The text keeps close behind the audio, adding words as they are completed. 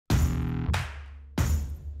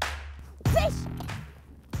fish!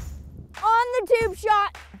 On the tube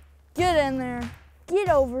shot. Get in there. Get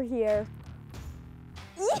over here.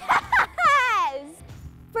 Yes!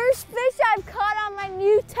 First fish I've caught on my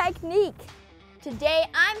new technique. Today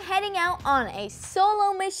I'm heading out on a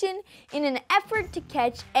solo mission in an effort to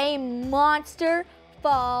catch a monster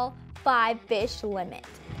fall 5-fish limit.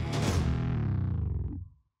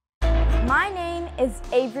 My name is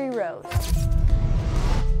Avery Rose.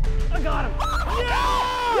 I got him!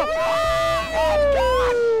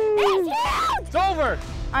 It's huge! It's over!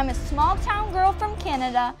 I'm a small town girl from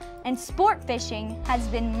Canada, and sport fishing has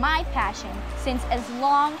been my passion since as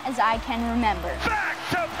long as I can remember.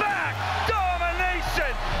 Back-to-back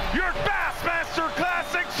domination! Your Bassmaster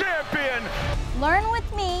Classic champion! Learn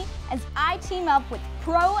with me as I team up with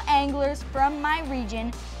pro anglers from my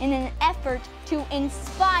region in an effort to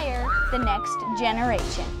inspire the next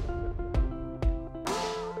generation.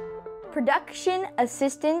 Production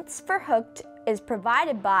assistance for Hooked is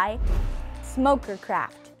provided by Smoker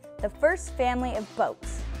Craft, the first family of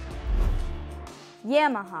boats.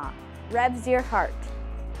 Yamaha, revs your heart.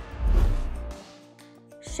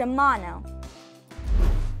 Shimano.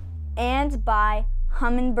 And by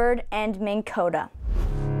Humminbird and Minn Kota.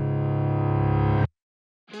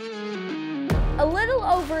 A little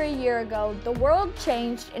over a year ago, the world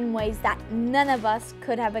changed in ways that none of us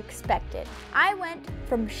could have expected. I went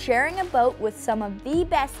from sharing a boat with some of the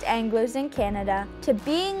best anglers in Canada to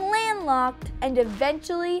being landlocked and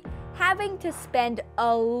eventually having to spend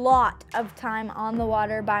a lot of time on the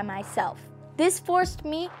water by myself. This forced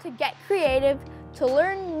me to get creative, to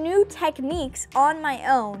learn new techniques on my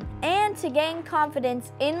own, and to gain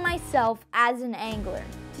confidence in myself as an angler.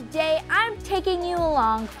 Today, I'm taking you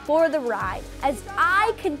along for the ride as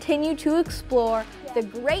I continue to explore the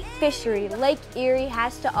great fishery Lake Erie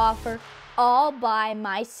has to offer all by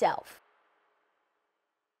myself.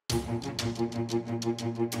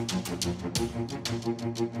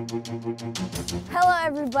 Hello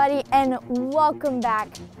everybody and welcome back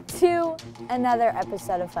to another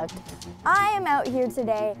episode of Hooked. I am out here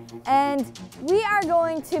today and we are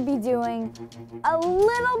going to be doing a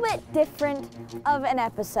little bit different of an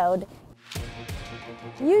episode.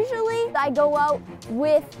 Usually I go out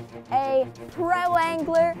with a pro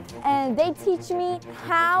angler and they teach me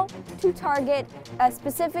how to target a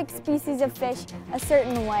specific species of fish a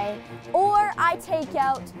certain way, or I take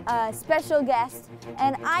out a special guest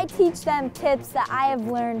and I teach them tips that I have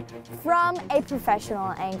learned from a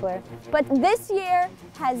professional angler. But this year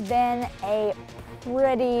has been a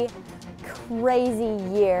pretty crazy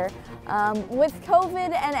year. With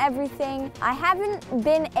COVID and everything, I haven't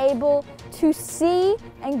been able to see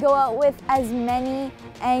and go out with as many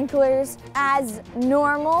anglers as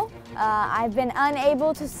normal. I've been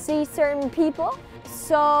unable to see certain people.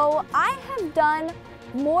 So I have done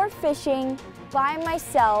more fishing by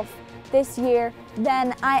myself this year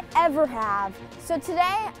than I ever have. So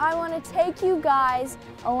today I want to take you guys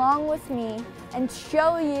along with me and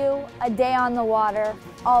show you a day on the water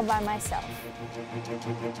all by myself.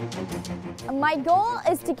 My goal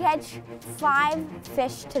is to catch 5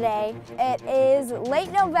 fish today. It is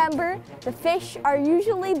late November. The fish are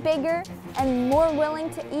usually bigger and more willing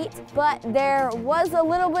to eat, but there was a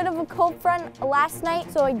little bit of a cold front last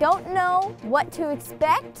night, so I don't know what to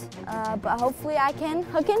expect, but hopefully I can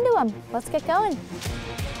hook into them. Let's get going.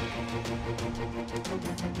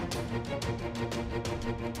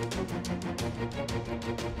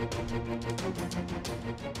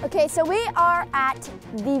 Okay, so we are at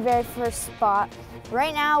the very first spot.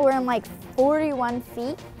 Right now we're in like 41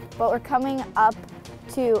 feet, but we're coming up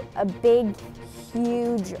to a big,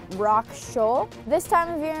 huge rock shoal. This time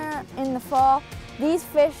of year in the fall, these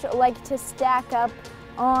fish like to stack up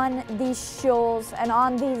on these shoals and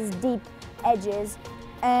on these deep edges,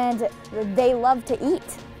 and they love to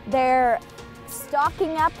eat. They're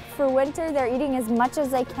stocking up for winter. They're eating as much as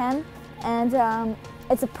they can, and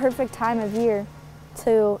it's a perfect time of year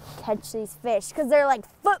to catch these fish because they're like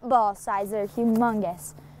football size. They're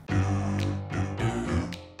humongous.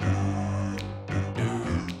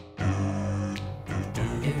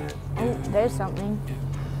 Oh, there's something.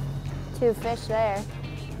 2 fish there.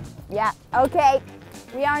 Yeah, okay.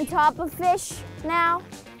 We are on top of fish now,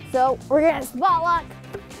 so we're gonna spot lock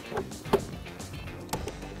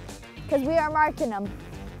because we are marking them.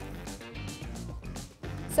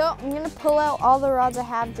 So I'm gonna pull out all the rods I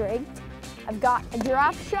have rigged. I've got a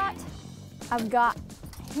drop shot, I've got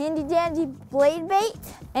handy dandy blade bait,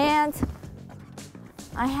 and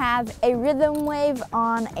I have a rhythm wave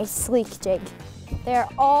on a sleek jig. They're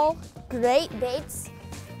all great baits,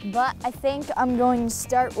 but I think I'm going to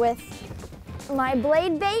start with my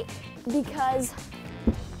blade bait because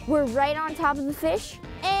We're right on top of the fish,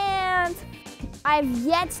 and I've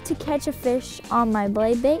yet to catch a fish on my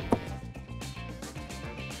blade bait.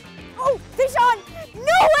 Oh, fish on!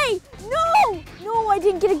 No way! No! No, I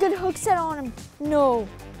didn't get a good hook set on him. No.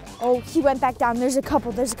 Oh, he went back down. There's a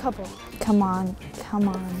couple. Come on, come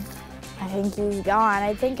on. I think he's gone.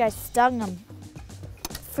 I think I stung him.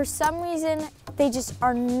 For some reason, they just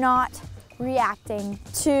are not reacting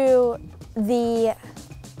to the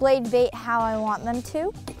blade bait how I want them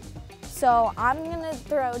to. So I'm gonna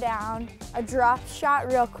throw down a drop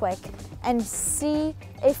shot real quick and see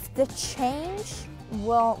if the change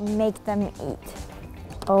will make them eat.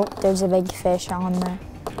 Oh, there's a big fish on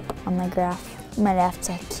the graph. Might have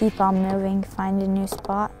to keep on moving, find a new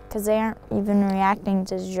spot, because they aren't even reacting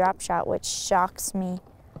to the drop shot, which shocks me.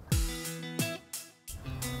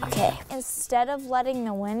 Okay, instead of letting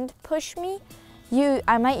the wind push me,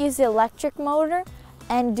 I might use the electric motor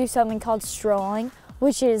and do something called strolling,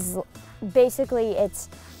 which is basically it's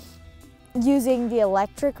using the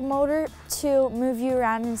electric motor to move you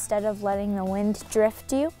around instead of letting the wind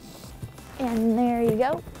drift you. And there you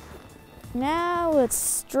go. Now let's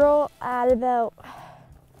stroll at about,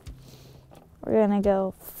 we're gonna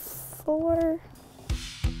go 4.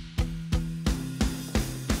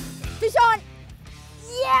 Fish on!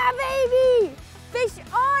 Yeah, baby! Fish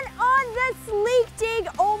on the sleek jig.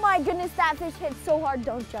 Oh my goodness, that fish hit so hard,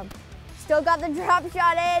 don't jump. Still got the drop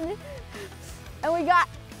shot in. And we got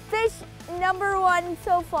fish number 1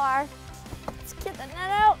 so far. Let's get the net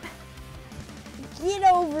out. Get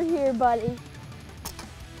over here, buddy.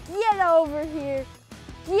 Get over here.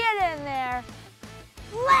 Get in there.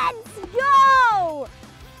 Let's go!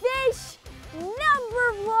 Fish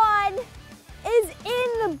number 1 is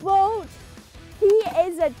in the boat. He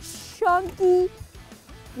is a chunky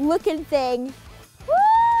looking thing.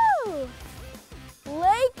 Woo!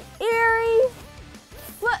 Lake Erie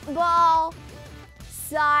football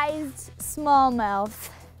sized smallmouth.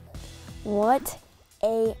 What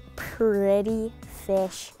a pretty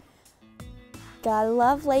fish. Gotta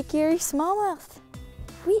love Lake Erie smallmouth.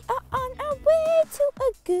 We are on our way to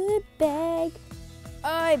a good bag. Oh,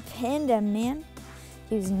 I pinned him, man.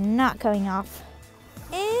 He was not coming off.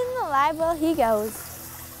 In the live well he goes.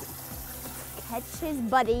 Catch his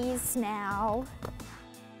buddies now.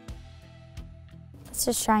 Let's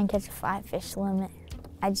just try and catch a 5 fish limit.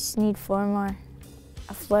 I just need 4 more.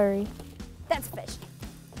 A flurry. That's a fish.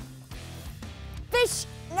 Fish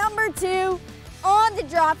number 2 on the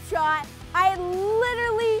drop shot. I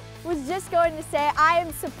literally was just going to say I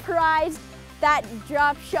am surprised that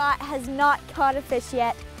drop shot has not caught a fish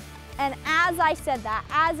yet. And as I said that,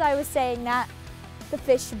 as I was saying that, the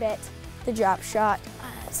fish bit the drop shot.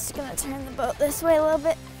 I'm just gonna turn the boat this way a little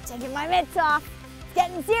bit, taking my mitts off. It's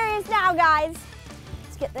getting serious now, guys.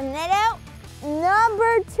 Let's get the net out.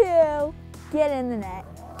 Number 2, get in the net,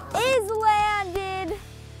 is landed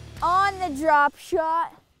on the drop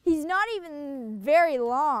shot. He's not even very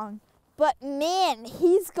long, but man,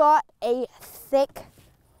 he's got a thick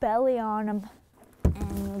belly on him.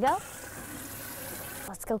 And here we go.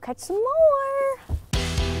 Let's go catch some more.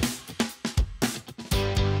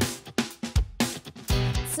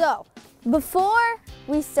 So, before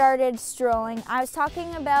we started strolling, I was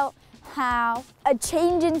talking about how a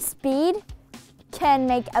change in speed can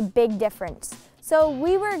make a big difference. So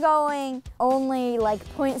we were going only like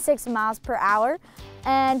 0.6 miles per hour,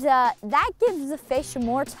 and that gives the fish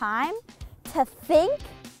more time to think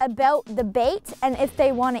about the bait and if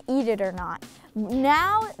they want to eat it or not.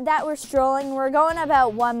 Now that we're strolling, we're going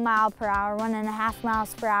about 1 mile per hour, 1.5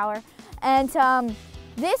 miles per hour, and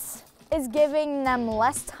this is giving them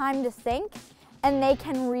less time to think, and they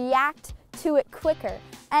can react to it quicker.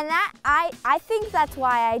 And that I think that's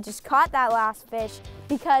why I just caught that last fish,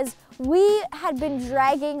 because we had been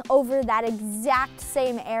dragging over that exact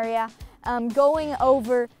same area, going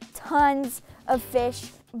over tons of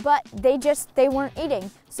fish, but they weren't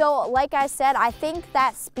eating. So like I said, I think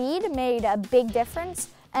that speed made a big difference.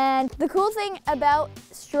 And the cool thing about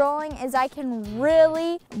strolling is I can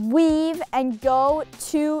really weave and go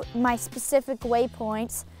to my specific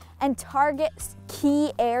waypoints and target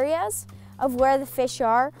key areas of where the fish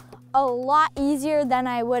are a lot easier than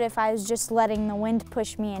I would if I was just letting the wind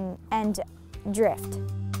push me and drift.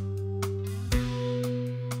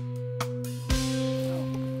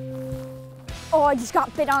 Oh, I just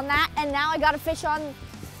got bit on that, and now I got a fish on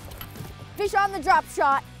the drop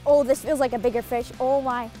shot. Oh, this feels like a bigger fish. Oh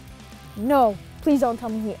my, no, please don't tell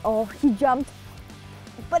me he jumped,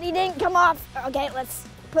 but he didn't come off. Okay, let's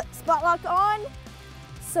put spot lock on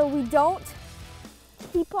so we don't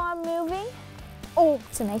keep on moving. Oh,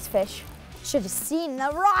 it's a nice fish. Should have seen the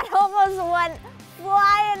rod almost went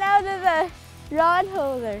flying out of the rod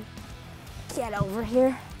holder. Get over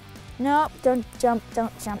here. Nope, don't jump,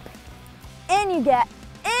 don't jump. In you get,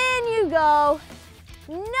 in you go.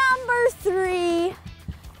 Number 3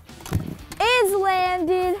 is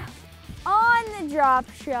landed on the drop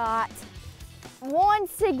shot.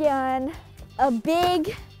 Once again, a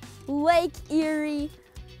big Lake Erie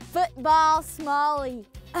football smallie.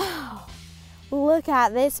 Oh, look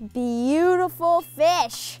at this beautiful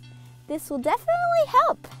fish. This will definitely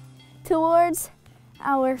help towards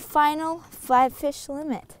our final 5 fish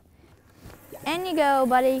limit. In you go,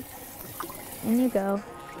 buddy. In you go.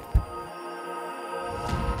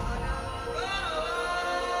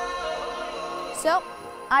 So,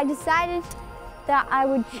 I decided that I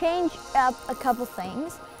would change up a couple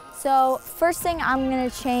things. So, first thing I'm gonna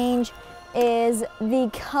change is the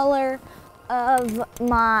color of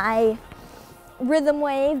my rhythm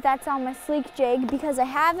wave that's on my sleek jig because I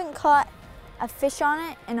haven't caught a fish on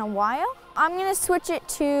it in a while. I'm gonna switch it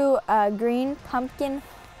to a green pumpkin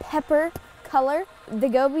pepper color. The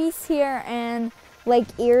gobies here in Lake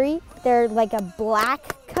Erie, they're like a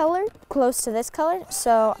black color, close to this color.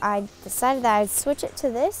 So I decided that I'd switch it to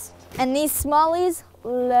this. And these smallies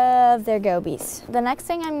love their gobies. The next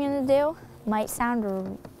thing I'm gonna do might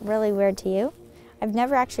sound really weird to you. I've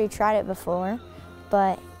never actually tried it before,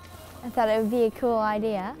 but I thought it would be a cool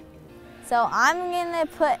idea. So I'm gonna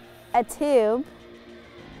put a tube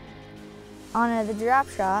on the drop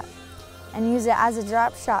shot and use it as a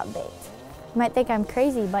drop shot bait. You might think I'm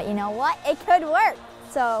crazy, but you know what? It could work.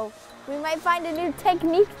 So we might find a new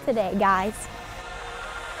technique today, guys.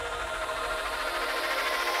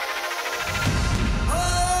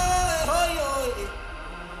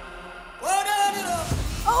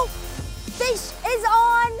 Oh, fish is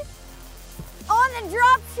on the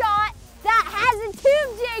drop shot that has a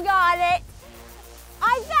tube jig on it.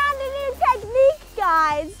 I found a new technique,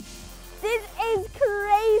 guys. This is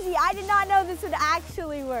crazy. I did not know this would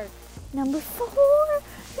actually work. Number 4,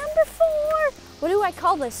 number 4. What do I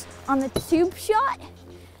call this? On the tube shot?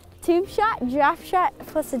 Tube shot, drop shot,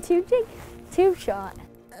 plus a tube jig? Tube shot.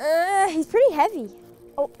 He's pretty heavy.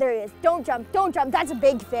 Oh, there he is. Don't jump, don't jump. That's a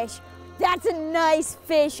big fish. That's a nice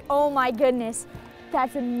fish. Oh my goodness.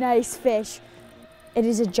 That's a nice fish. It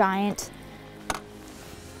is a giant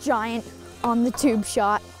on the tube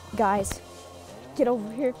shot. Guys, get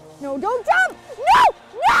over here. No, don't jump! No!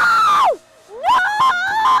 No! No!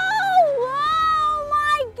 Oh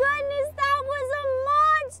my goodness, that was a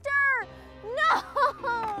monster! No!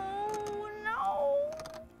 No!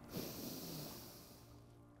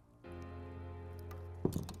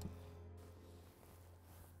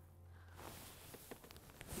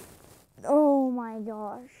 Oh my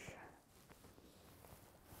gosh.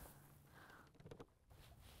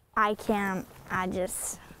 I can't. I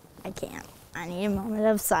need a moment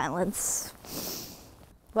of silence.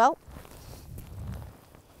 Well,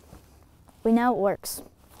 we know it works.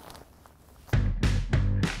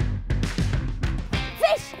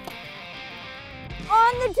 Fish!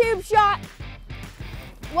 On the tube shot.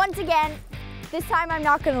 Once again, this time I'm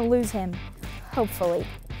not gonna lose him, hopefully.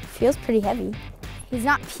 Feels pretty heavy. He's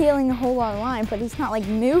not peeling a whole lot of line, but he's not like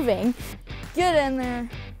moving. Get in there,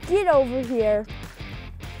 get over here.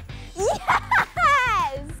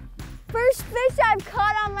 Yes! First fish I've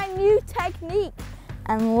caught on my new technique.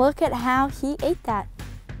 And look at how he ate that.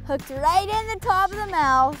 Hooked right in the top of the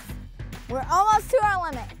mouth. We're almost to our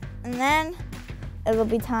limit. And then it'll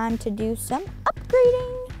be time to do some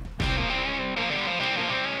upgrading.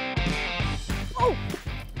 Oh,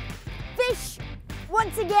 fish,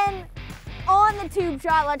 once again on the tube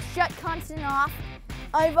shot. Let's shut constant off.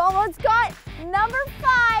 I've almost got number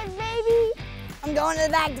 5, baby. I'm going to the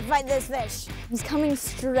back to fight this fish. He's coming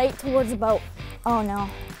straight towards the boat. Oh no,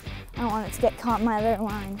 I don't want it to get caught in my other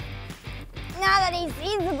line. Now that he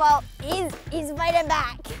sees the boat, he's fighting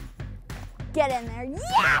back. Get in there.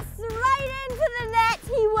 Yes, right into the net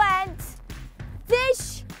he went.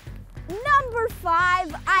 Fish number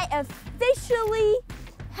 5, I officially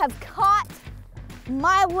have caught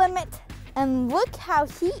my limit. And look how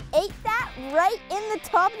he ate that right in the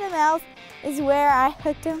top of the mouth is where I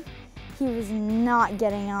hooked him. He was not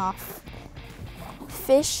getting off.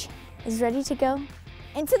 Fish is ready to go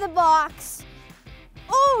into the box.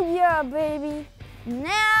 Oh yeah, baby.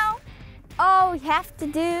 Now, all we have to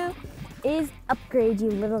do is upgrade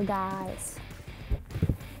you little guys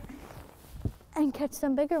and catch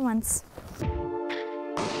some bigger ones.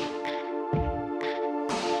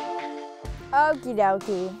 Okie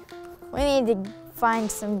dokie. We need to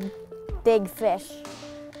find some big fish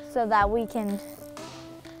so that we can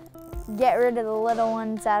get rid of the little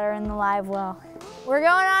ones that are in the live well. We're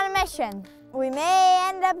going on a mission. We may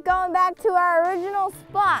end up going back to our original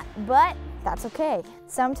spot, but that's okay.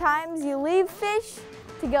 Sometimes you leave fish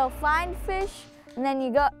to go find fish, and then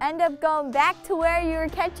you end up going back to where you were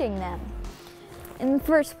catching them in the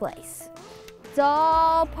first place. It's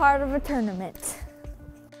all part of a tournament.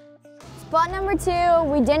 Spot number 2,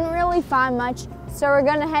 we didn't really find much, so we're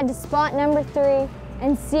gonna head to spot number 3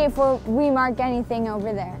 and see if we mark anything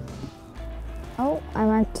over there. Oh, I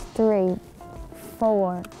marked 3,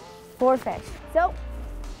 4 fish. So,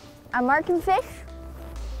 I'm marking fish.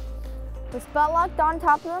 We're spot locked on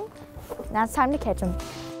top of them. Now it's time to catch them.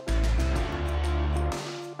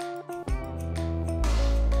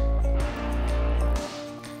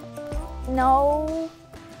 No.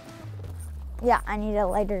 Yeah, I need a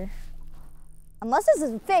lighter. Unless this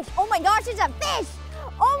is a fish. Oh my gosh, it's a fish!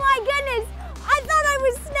 Oh my goodness! I thought I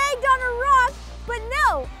was snagged on a rock, but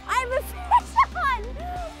no, I have a fish on!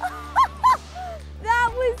 That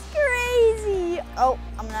was crazy! Oh,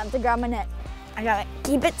 I'm gonna have to grab my net. I gotta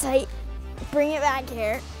keep it tight, bring it back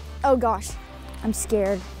here. Oh gosh, I'm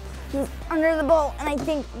scared. He's under the bowl, and I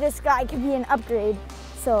think this guy could be an upgrade.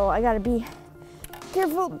 So I gotta be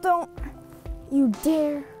careful, don't you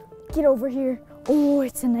dare get over here. Oh,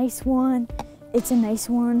 it's a nice one. It's a nice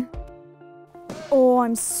one. Oh,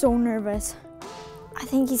 I'm so nervous. I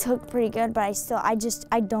think he's hooked pretty good, but I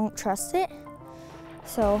don't trust it.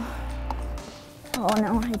 So, oh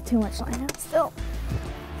no, I have too much line out still.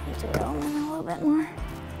 Need to reel him in a little bit more.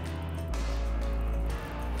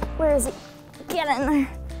 Where is he? Get in there.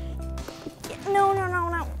 No.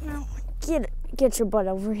 Get your butt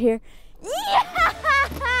over here. Yes!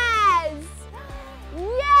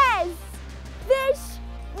 Yes! Fish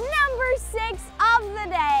number 6 of the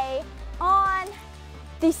day on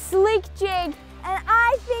the sleek jig. And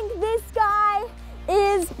I think this guy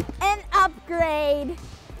is an upgrade.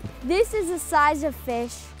 This is the size of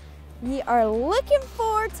fish we are looking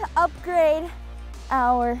for to upgrade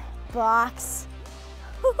our box.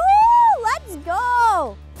 Woohoo! Let's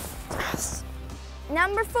go!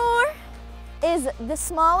 Number 4 is the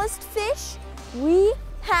smallest fish. We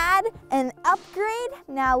had an upgrade.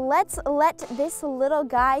 Now let's let this little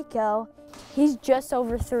guy go. He's just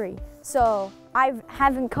over 3. So I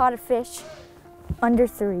haven't caught a fish under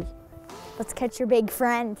 3. Let's catch your big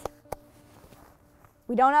friend.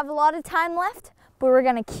 We don't have a lot of time left, but we're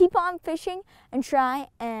gonna keep on fishing and try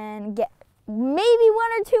and get maybe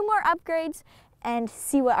 1 or 2 more upgrades and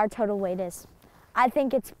see what our total weight is. I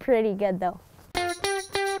think it's pretty good though. I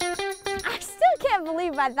still can't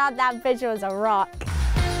believe I thought that fish was a rock.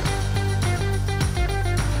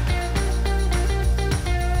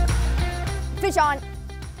 Fish on.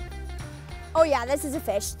 Oh yeah, this is a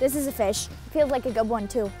fish. This is a fish. Feels like a good one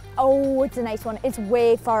too. Oh, it's a nice one. It's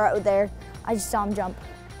way far out there. I just saw him jump.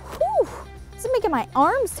 Whew, this is making my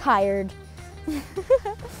arms tired. I'm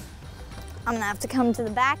gonna have to come to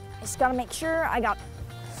the back. I just gotta make sure I got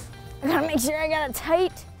it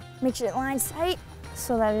tight. Make sure it lines tight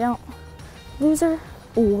so that I don't lose her.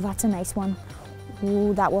 Oh, that's a nice one.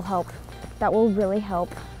 Ooh, that will help. That will really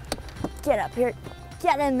help. Get up here,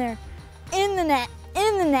 get in there. In the net,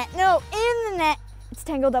 no, in the net. It's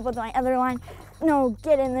tangled up with my other line. No,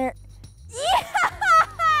 get in there.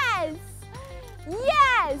 Yes!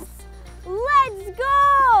 Yes! Let's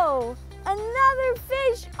go! Another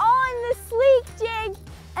fish on the sleek jig.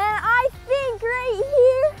 And I think right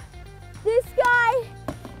here, this guy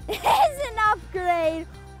is an upgrade.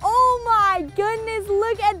 Oh my goodness,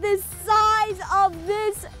 look at the size of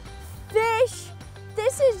this fish.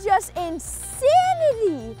 This is just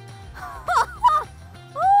insanity.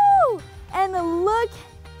 Oh, and look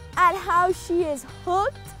at how she is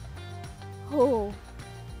hooked. Oh,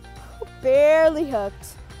 barely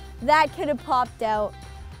hooked. That could have popped out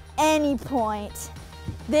any point.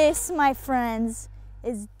 This, my friends,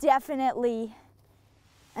 is definitely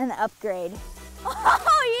an upgrade.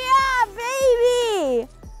 Oh yeah, baby!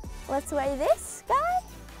 Let's weigh this guy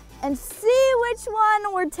and see which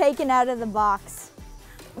one we're taking out of the box.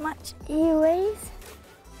 How much he weighs?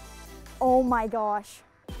 Oh my gosh,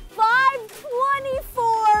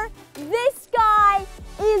 524. This guy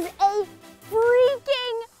is a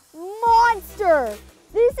freaking monster.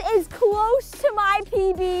 This is close to my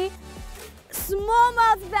PB.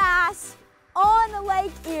 Smallmouth bass on the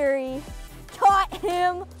Lake Erie. Caught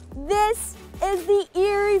him. This is the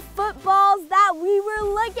Erie footballs that we were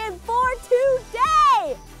looking for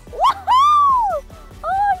today. Woohoo! Oh,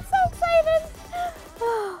 I'm so excited.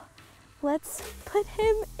 Let's put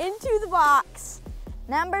him into the box.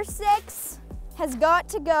 Number 6 has got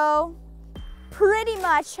to go. Pretty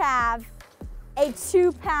much have a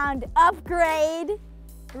 2-pound upgrade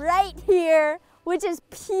right here which is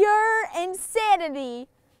pure insanity.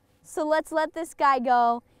 So let's let this guy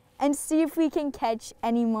go and see if we can catch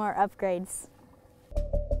any more upgrades.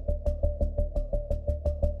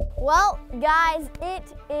 Well, guys,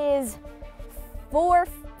 it is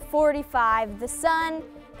 4:45. The sun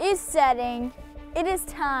is setting. It is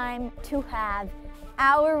time to have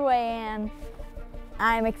our weigh-in.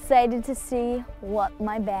 I'm excited to see what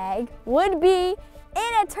my bag would be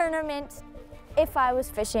in a tournament if I was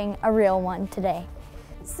fishing a real one today.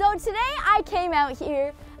 So today I came out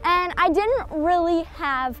here and I didn't really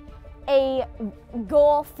have a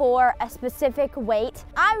goal for a specific weight.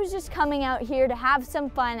 I was just coming out here to have some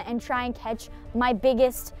fun and try and catch my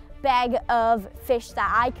biggest bag of fish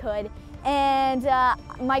that I could. And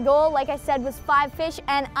my goal, like I said, was 5 fish,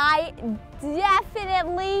 and I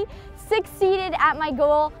definitely succeeded at my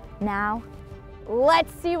goal. Now,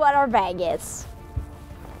 let's see what our bag is.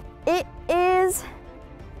 It is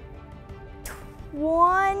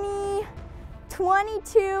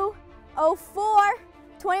 2204.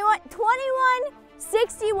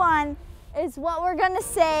 2161 is what we're gonna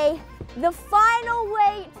say the final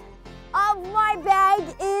weight of my bag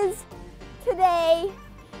is today.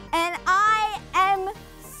 And I am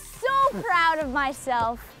so proud of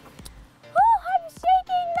myself. Oh, I'm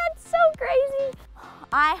shaking, that's so crazy.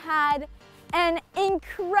 I had an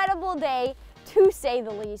incredible day, to say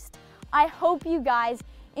the least. I hope you guys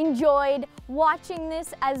enjoyed watching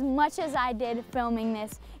this as much as I did filming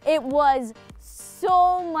this. It was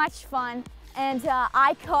so much fun, and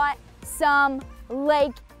I caught some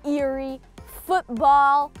Lake Erie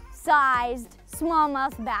football-sized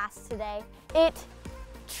smallmouth bass today. It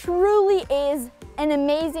truly is an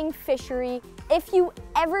amazing fishery. If you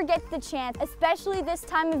ever get the chance, especially this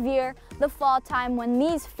time of year, the fall time, when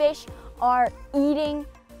these fish are eating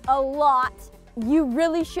a lot, you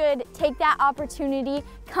really should take that opportunity.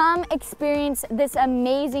 Come experience this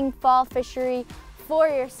amazing fall fishery for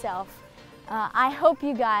yourself. I hope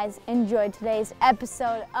you guys enjoyed today's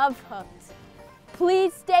episode of Hooked.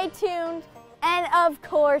 Please stay tuned, and of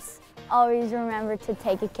course, always remember to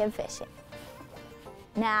take a kid fishing.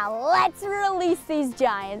 Now let's release these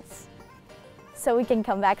giants so we can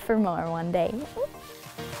come back for more one day.